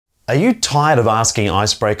Are you tired of asking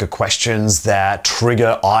icebreaker questions that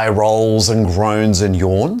trigger eye rolls and groans and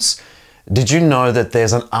yawns? Did you know that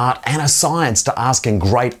there's an art and a science to asking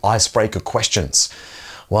great icebreaker questions?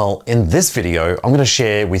 Well, in this video, I'm going to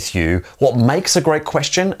share with you what makes a great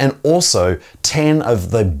question and also 10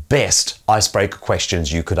 of the best icebreaker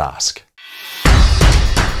questions you could ask.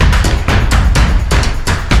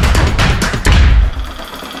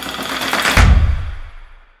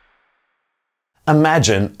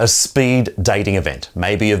 Imagine a speed dating event.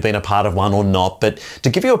 Maybe you've been a part of one or not, but to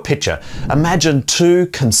give you a picture, imagine two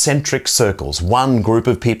concentric circles. One group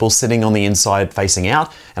of people sitting on the inside facing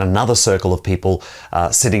out and another circle of people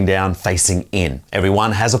sitting down facing in.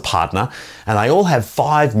 Everyone has a partner and they all have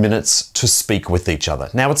 5 minutes to speak with each other.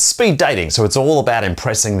 Now it's speed dating, so it's all about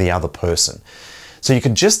impressing the other person. So you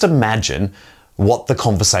can just imagine what the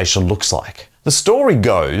conversation looks like. The story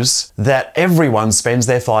goes that everyone spends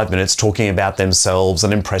their 5 minutes talking about themselves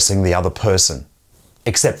and impressing the other person,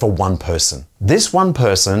 except for one person. This one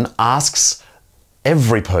person asks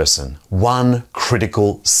every person one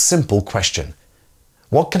critical, simple question.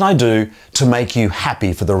 What can I do to make you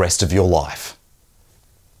happy for the rest of your life?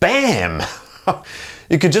 Bam!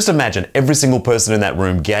 You could just imagine every single person in that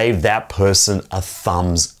room gave that person a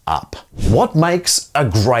thumbs up. What makes a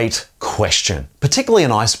great question, particularly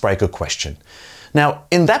an icebreaker question? Now,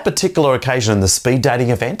 in that particular occasion in the speed dating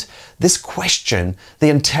event, this question the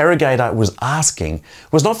interrogator was asking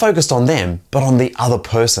was not focused on them, but on the other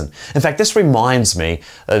person. In fact, this reminds me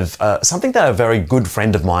of something that a very good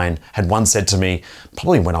friend of mine had once said to me,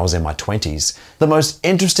 probably when I was in my 20s. The most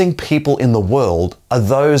interesting people in the world are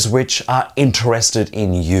those which are interested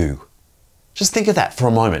in you. Just think of that for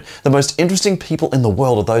a moment. The most interesting people in the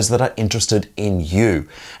world are those that are interested in you.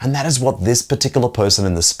 And that is what this particular person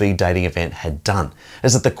in the speed dating event had done,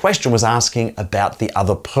 is that the question was asking about the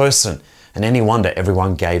other person. And any wonder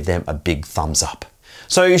everyone gave them a big thumbs up.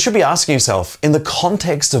 So you should be asking yourself, in the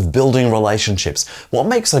context of building relationships, what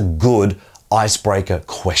makes a good icebreaker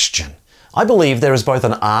question? I believe there is both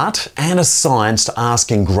an art and a science to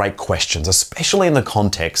asking great questions, especially in the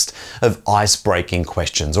context of ice-breaking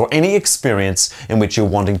questions or any experience in which you're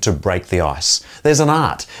wanting to break the ice. There's an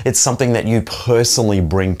art. It's something that you personally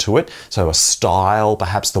bring to it, so a style,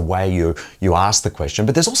 perhaps the way you ask the question,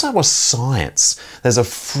 but there's also a science. There's a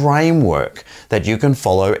framework that you can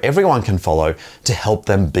follow, everyone can follow, to help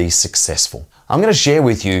them be successful. I'm going to share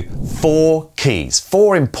with you 4 keys,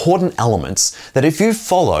 4 important elements that if you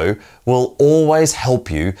follow will always help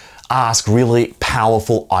you ask really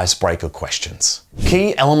powerful icebreaker questions.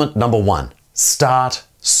 Key element number 1, start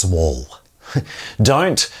small.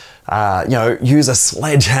 Don't use a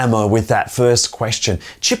sledgehammer with that first question.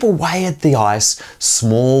 Chip away at the ice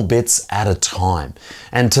small bits at a time.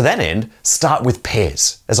 And to that end, start with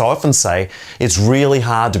pairs. As I often say, it's really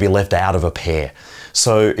hard to be left out of a pair.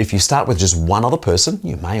 So if you start with just one other person,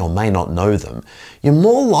 you may or may not know them, you're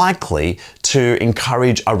more likely to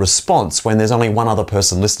encourage a response when there's only one other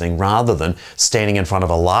person listening rather than standing in front of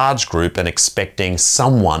a large group and expecting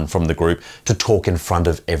someone from the group to talk in front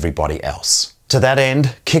of everybody else. To that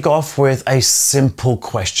end, kick off with a simple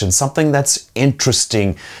question, something that's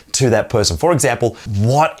interesting to that person. For example,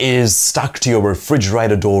 what is stuck to your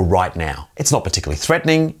refrigerator door right now? It's not particularly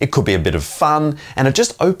threatening, it could be a bit of fun, and it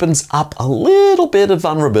just opens up a little bit of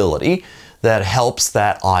vulnerability that helps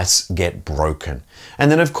that ice get broken. And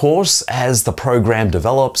then of course, as the program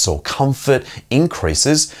develops or comfort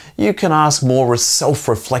increases, you can ask more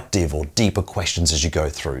self-reflective or deeper questions as you go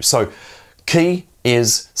through. So key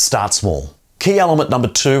is start small. Key element number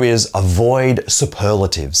 2 is avoid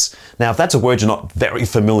superlatives. Now, if that's a word you're not very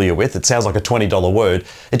familiar with, it sounds like a $20 word.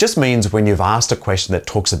 It just means when you've asked a question that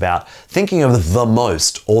talks about thinking of the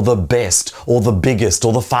most or the best or the biggest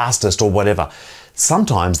or the fastest or whatever.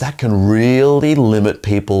 Sometimes that can really limit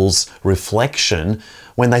people's reflection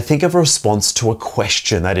when they think of a response to a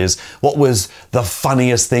question. That is, what was the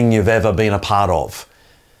funniest thing you've ever been a part of?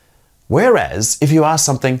 Whereas, if you ask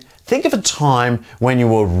something, think of a time when you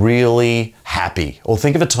were really happy, or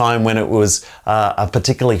think of a time when it was a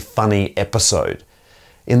particularly funny episode.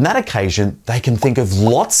 In that occasion, they can think of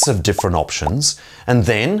lots of different options and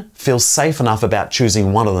then feel safe enough about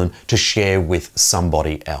choosing one of them to share with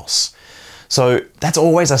somebody else. So that's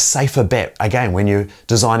always a safer bet. Again, when you're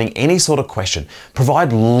designing any sort of question,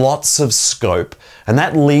 provide lots of scope, and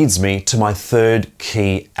that leads me to my 3rd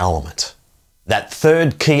key element. That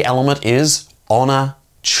 3rd key element is honor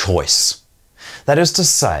choice. That is to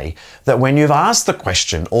say that when you've asked the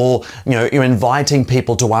question or you're inviting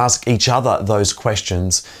people to ask each other those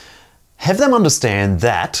questions, have them understand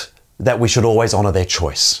that that we should always honor their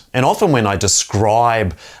choice. And often when I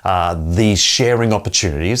describe these sharing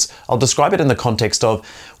opportunities, I'll describe it in the context of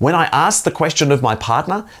when I ask the question of my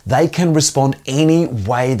partner, they can respond any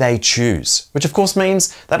way they choose, which of course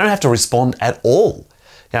means they don't have to respond at all.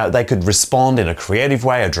 They could respond in a creative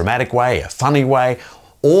way, a dramatic way, a funny way,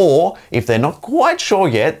 or if they're not quite sure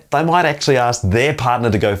yet, they might actually ask their partner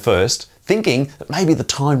to go first, thinking that maybe the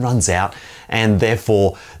time runs out and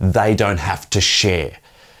therefore they don't have to share.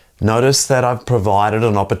 Notice that I've provided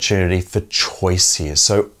an opportunity for choice here.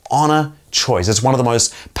 So honor choice. It's one of the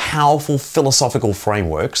most powerful philosophical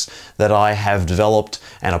frameworks that I have developed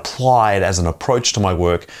and applied as an approach to my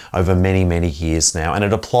work over many, many years now. And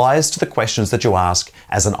it applies to the questions that you ask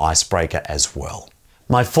as an icebreaker as well.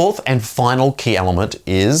 My fourth and final key element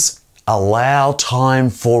is allow time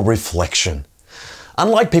for reflection.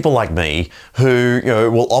 Unlike people like me, who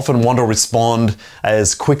will often want to respond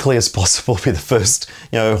as quickly as possible, be the first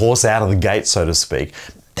horse out of the gate, so to speak,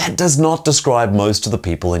 that does not describe most of the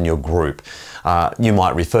people in your group. You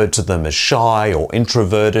might refer to them as shy or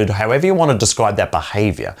introverted, however you want to describe that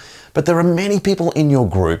behavior. But there are many people in your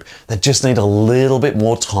group that just need a little bit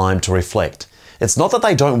more time to reflect. It's not that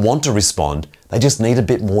they don't want to respond, they just need a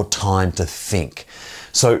bit more time to think.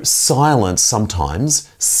 So silence sometimes,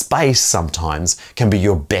 space sometimes, can be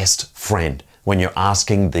your best friend when you're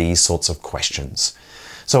asking these sorts of questions.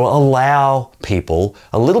 So allow people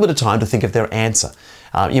a little bit of time to think of their answer.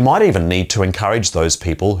 You might even need to encourage those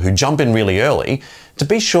people who jump in really early to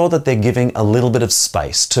be sure that they're giving a little bit of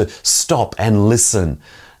space to stop and listen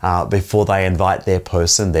before they invite their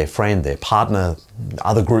person, their friend, their partner,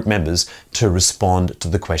 other group members to respond to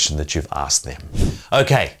the question that you've asked them.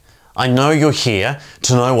 Okay. I know you're here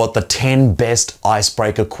to know what the 10 best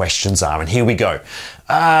icebreaker questions are, and here we go.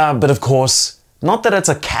 But of course, not that it's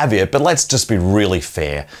a caveat, but let's just be really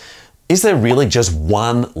fair. Is there really just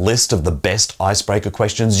one list of the best icebreaker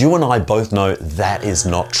questions? You and I both know that is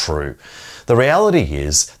not true. The reality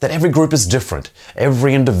is that every group is different.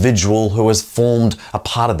 Every individual who has formed a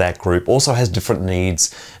part of that group also has different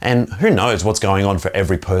needs, and who knows what's going on for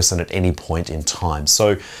every person at any point in time.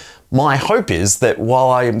 So my hope is that while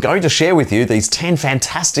I am going to share with you these 10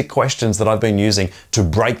 fantastic questions that I've been using to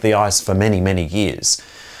break the ice for many, many years,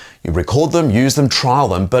 you record them, use them, trial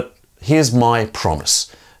them, but here's my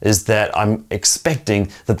promise, is that I'm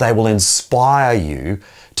expecting that they will inspire you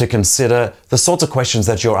to consider the sorts of questions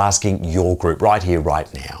that you're asking your group right here,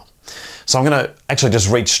 right now. So I'm going to actually just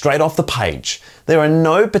read straight off the page. There are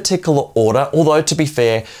no particular order, although to be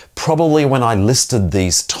fair, probably when I listed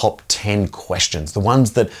these top 10 questions, the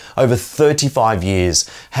ones that over 35 years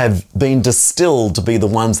have been distilled to be the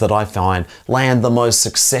ones that I find land the most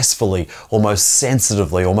successfully or most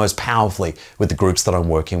sensitively or most powerfully with the groups that I'm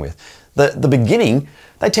working with. The beginning,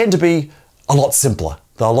 they tend to be a lot simpler.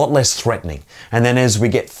 They're a lot less threatening. And then as we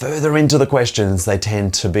get further into the questions, they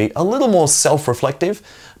tend to be a little more self-reflective,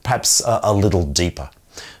 perhaps a little deeper.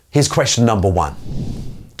 Here's question number 1.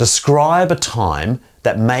 Describe a time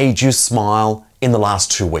that made you smile in the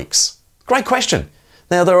last 2 weeks. Great question.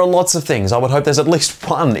 Now, there are lots of things. I would hope there's at least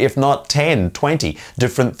one, if not 10, 20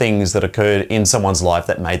 different things that occurred in someone's life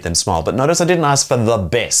that made them smile. But notice I didn't ask for the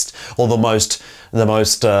best or the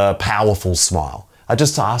most powerful smile. I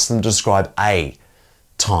just asked them to describe a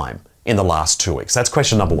time in the last 2 weeks. That's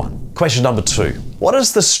question number 1. Question number 2. What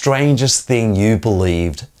is the strangest thing you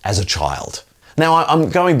believed as a child? Now, I'm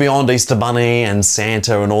going beyond Easter Bunny and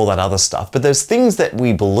Santa and all that other stuff, but there's things that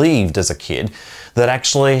we believed as a kid that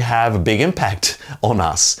actually have a big impact on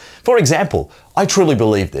us. For example, I truly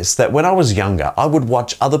believe this, that when I was younger, I would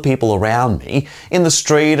watch other people around me in the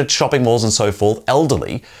street, at shopping malls and so forth,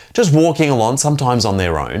 elderly, just walking along, sometimes on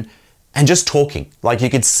their own, and just talking. Like you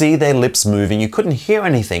could see their lips moving, you couldn't hear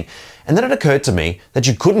anything. And then it occurred to me that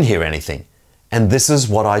you couldn't hear anything. And this is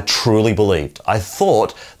what I truly believed. I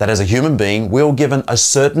thought that as a human being, we were given a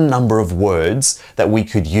certain number of words that we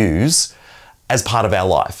could use as part of our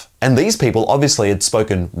life. And these people obviously had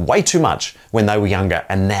spoken way too much when they were younger,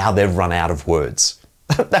 and now they've run out of words.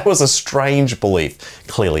 That was a strange belief.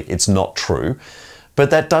 Clearly, it's not true. But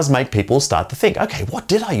that does make people start to think, okay, what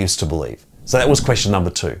did I used to believe? So that was question number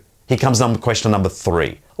 2. Here comes question number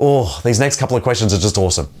 3. Oh, these next couple of questions are just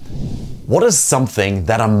awesome. What is something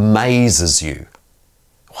that amazes you?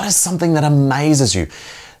 What is something that amazes you?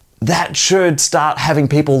 That should start having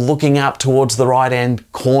people looking up towards the right-hand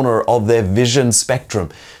corner of their vision spectrum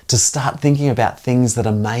to start thinking about things that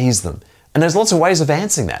amaze them. And there's lots of ways of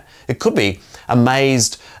answering that. It could be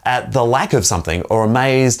amazed at the lack of something or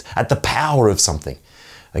amazed at the power of something.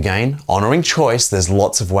 Again, honoring choice, there's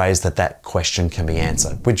lots of ways that that question can be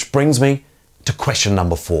answered, which brings me to question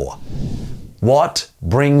number 4. What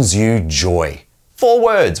brings you joy? 4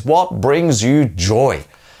 words. What brings you joy?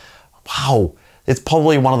 Wow. It's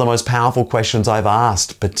probably one of the most powerful questions I've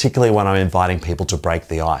asked, particularly when I'm inviting people to break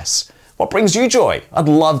the ice. What brings you joy? I'd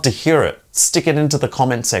love to hear it. Stick it into the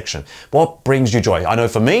comment section. What brings you joy? I know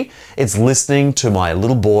for me, it's listening to my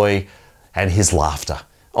little boy and his laughter.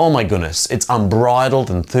 Oh my goodness, it's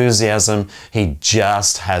unbridled enthusiasm. He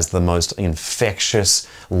just has the most infectious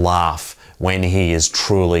laugh when he is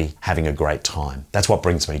truly having a great time. That's what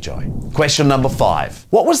brings me joy. Question number 5.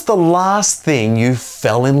 What was the last thing you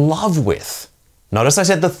fell in love with? Notice I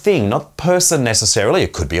said the thing, not person necessarily.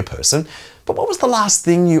 It could be a person. But what was the last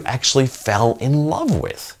thing you actually fell in love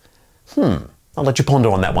with? I'll let you ponder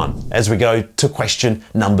on that one as we go to question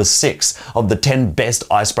number 6 of the 10 best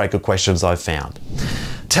icebreaker questions I've found.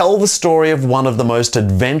 Tell the story of one of the most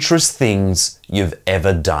adventurous things you've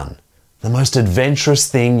ever done. The most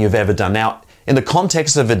adventurous thing you've ever done. Now, in the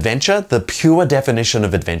context of adventure, the pure definition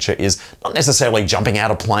of adventure is not necessarily jumping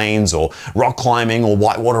out of planes or rock climbing or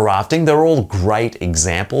whitewater rafting. They're all great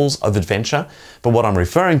examples of adventure. But what I'm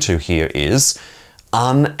referring to here is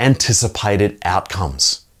unanticipated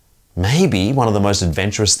outcomes. Maybe one of the most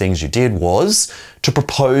adventurous things you did was to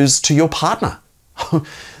propose to your partner.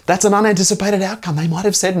 That's an unanticipated outcome. They might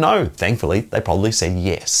have said no. Thankfully, they probably said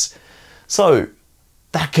yes. So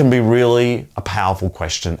that can be really a powerful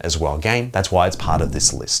question as well. Again, that's why it's part of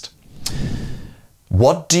this list.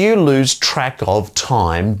 What do you lose track of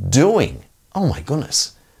time doing? Oh my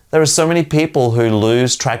goodness. There are so many people who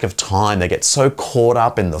lose track of time. They get so caught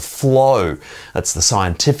up in the flow. That's the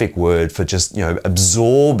scientific word for just,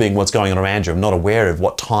 absorbing what's going on around you. I'm not aware of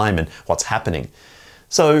what time and what's happening.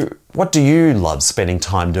 So what do you love spending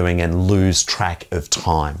time doing and lose track of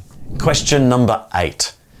time? Question number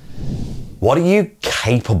 8. What are you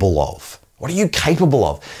capable of? What are you capable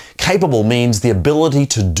of? Capable means the ability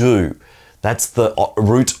to do. That's the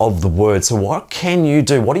root of the word. So what can you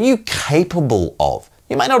do? What are you capable of?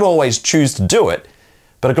 You may not always choose to do it,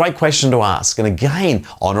 but a great question to ask. And again,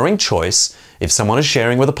 honoring choice. If someone is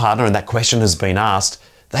sharing with a partner and that question has been asked,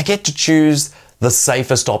 they get to choose the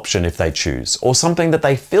safest option if they choose, or something that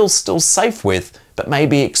they feel still safe with, but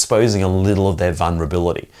maybe exposing a little of their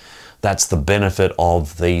vulnerability. That's the benefit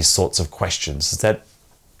of these sorts of questions, is that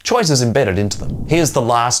choice is embedded into them. Here's the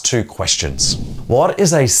last 2 questions. What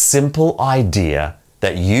is a simple idea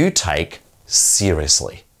that you take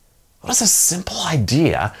seriously? What is a simple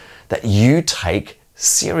idea that you take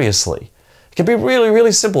seriously? It can be really,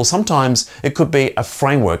 really simple. Sometimes it could be a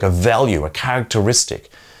framework, a value, a characteristic,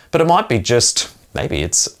 but it might be just, maybe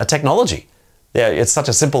it's a technology. Yeah, it's such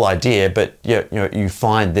a simple idea, but you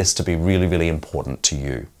find this to be really, really important to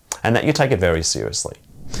you and that you take it very seriously.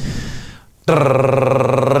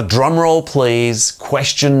 Drum roll, please.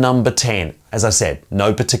 Question number 10. As I said,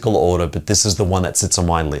 no particular order, but this is the one that sits on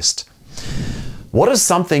my list. What is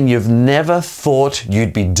something you've never thought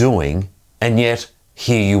you'd be doing, and yet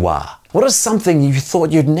here you are? What is something you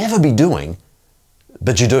thought you'd never be doing,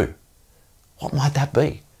 but you do? What might that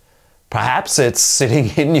be? Perhaps it's sitting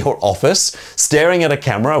in your office, staring at a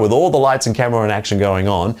camera with all the lights and camera and action going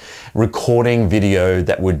on, recording video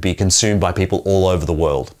that would be consumed by people all over the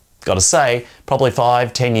world. Gotta say, probably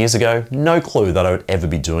 5-10 years ago, no clue that I would ever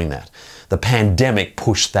be doing that. The pandemic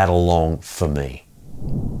pushed that along for me.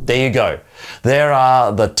 There you go. There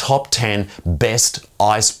are the top 10 best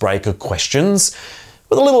icebreaker questions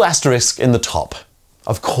with a little asterisk in the top.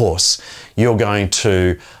 Of course, you're going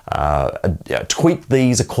to tweak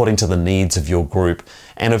these according to the needs of your group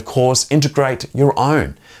and of course integrate your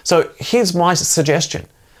own. So here's my suggestion.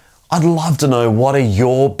 I'd love to know what are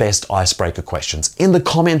your best icebreaker questions in the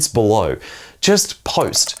comments below. Just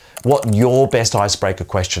post what your best icebreaker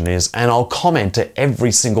question is and I'll comment to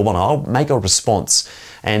every single one. I'll make a response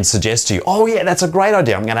and suggest to you, oh yeah, that's a great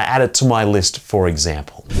idea. I'm going to add it to my list, for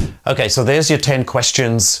example. Okay, so there's your 10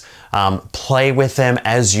 questions. Play with them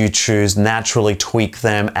as you choose, naturally tweak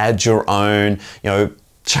them, add your own,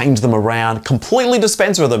 change them around, completely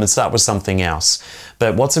dispense with them and start with something else.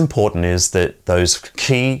 But what's important is that those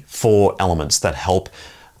key 4 elements that help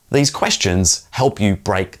these questions help you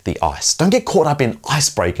break the ice. Don't get caught up in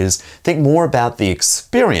icebreakers. Think more about the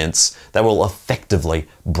experience that will effectively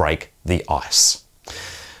break the ice.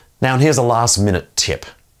 Now, and here's a last minute tip.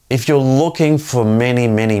 If you're looking for many,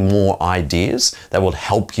 many more ideas that will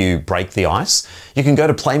help you break the ice, you can go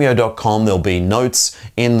to playmeo.com. There'll be notes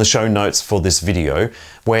in the show notes for this video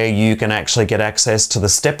where you can actually get access to the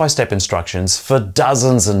step-by-step instructions for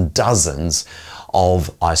dozens and dozens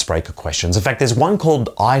of icebreaker questions. In fact, there's one called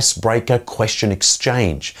Icebreaker Question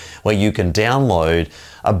Exchange, where you can download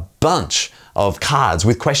a bunch of cards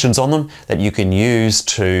with questions on them that you can use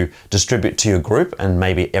to distribute to your group, and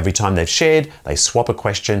maybe every time they've shared, they swap a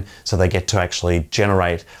question, so they get to actually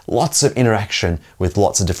generate lots of interaction with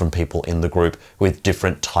lots of different people in the group with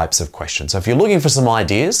different types of questions. So if you're looking for some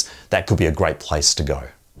ideas, that could be a great place to go.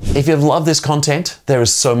 If you've loved this content, there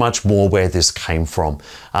is so much more where this came from.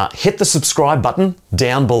 Hit the subscribe button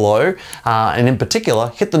down below, and in particular,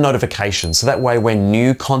 hit the notification, so that way when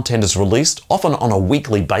new content is released, often on a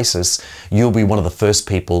weekly basis, you'll be one of the first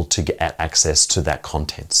people to get access to that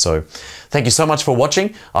content. So thank you so much for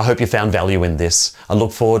watching. I hope you found value in this. I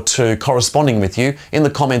look forward to corresponding with you in the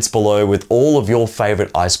comments below with all of your favorite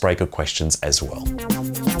icebreaker questions as well.